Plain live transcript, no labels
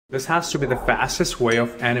This has to be the fastest way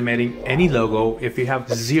of animating any logo if you have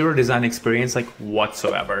zero design experience like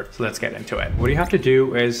whatsoever. So let's get into it. What you have to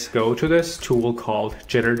do is go to this tool called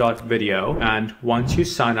Jitter.video, and once you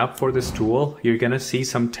sign up for this tool, you're gonna see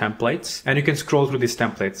some templates and you can scroll through these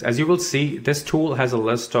templates. As you will see, this tool has a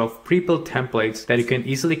list of pre-built templates that you can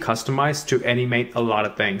easily customize to animate a lot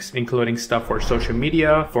of things, including stuff for social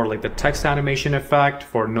media, for like the text animation effect,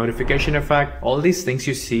 for notification effect, all these things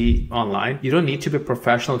you see online. You don't need to be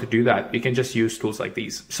professional to do that. You can just use tools like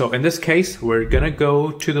these. So in this case, we're gonna go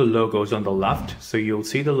to the logos on the left. So you'll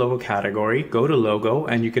see the logo category, go to logo,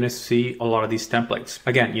 and you're gonna see a lot of these templates.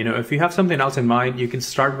 Again, if you have something else in mind, you can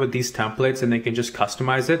start with these templates and then you can just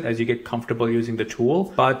customize it as you get comfortable using the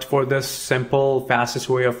tool. But for this simple, fastest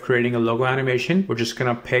way of creating a logo animation, we're just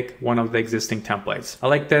gonna pick one of the existing templates. I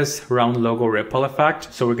like this round logo ripple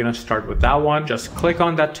effect. So we're gonna start with that one. Just click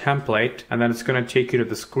on that template and then it's gonna take you to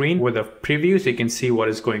the screen with a preview so you can see what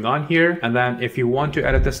is going on here. And then if you want to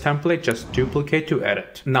edit this template, just duplicate to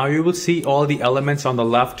edit. Now you will see all the elements on the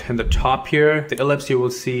left and the top here. The ellipse you will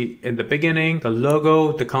see in the beginning, the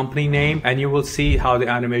logo, the company name, and you will see how the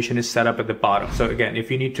animation is set up at the bottom. So again, if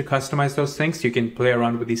you need to customize those things, you can play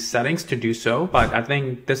around with these settings to do so. But I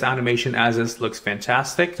think this animation as is looks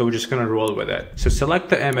fantastic. So we're just gonna roll with it. So select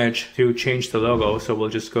the image to change the logo. So we'll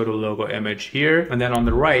just go to logo image here. And then on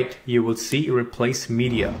the right, you will see replace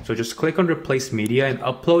media. So just click on replace media and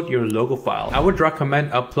upload your logo file. I would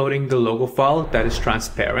recommend uploading the logo file that is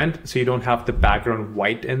transparent so you don't have the background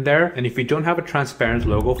white in there. And if you don't have a transparent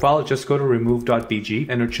logo file, just go to remove.bg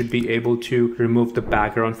and it should be able to remove the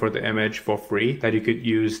background for the image for free that you could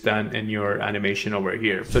use then in your animation over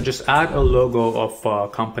here. So just add a logo of a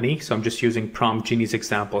company. So I'm just using Prompt Genie's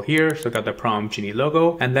example here. So I got the Prompt Genie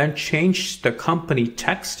logo, and then change the company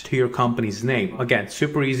text to your company's name. Again,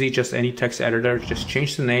 super easy, just any text editor, just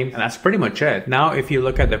change the name, and that's pretty much it. Now, if you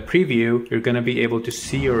look at the preview, you're going to be able to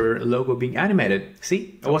see your logo being animated.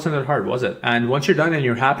 See, it wasn't that hard, was it? And once you're done and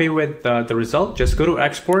you're happy with the result, just go to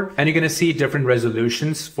export and you're going to see different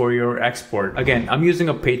resolutions for your export. Again, I'm using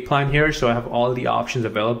a paid plan here, so I have all the options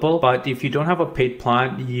available. But if you don't have a paid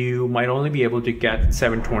plan, you might only be able to get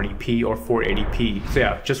 720p or 480p. So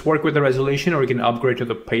yeah, just work with the resolution, or you can upgrade to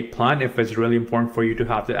the paid plan if it's really important for you to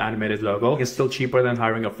have the animated logo. It's still cheaper than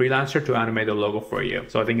hiring a freelancer to animate the logo for you.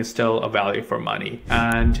 So I think it's still a value for money.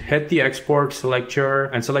 And hit the export, select your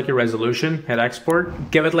resolution, hit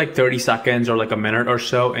export, give it like 30 seconds or like a minute or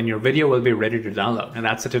so, and your video will be ready to download. And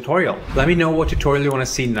that's the tutorial. Let me know what tutorial you want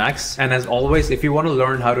to see next. And as always, if you want to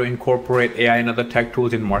learn how to incorporate AI and other tech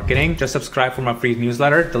tools in marketing, just subscribe for my free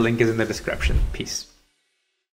newsletter. The link is in the description. Peace.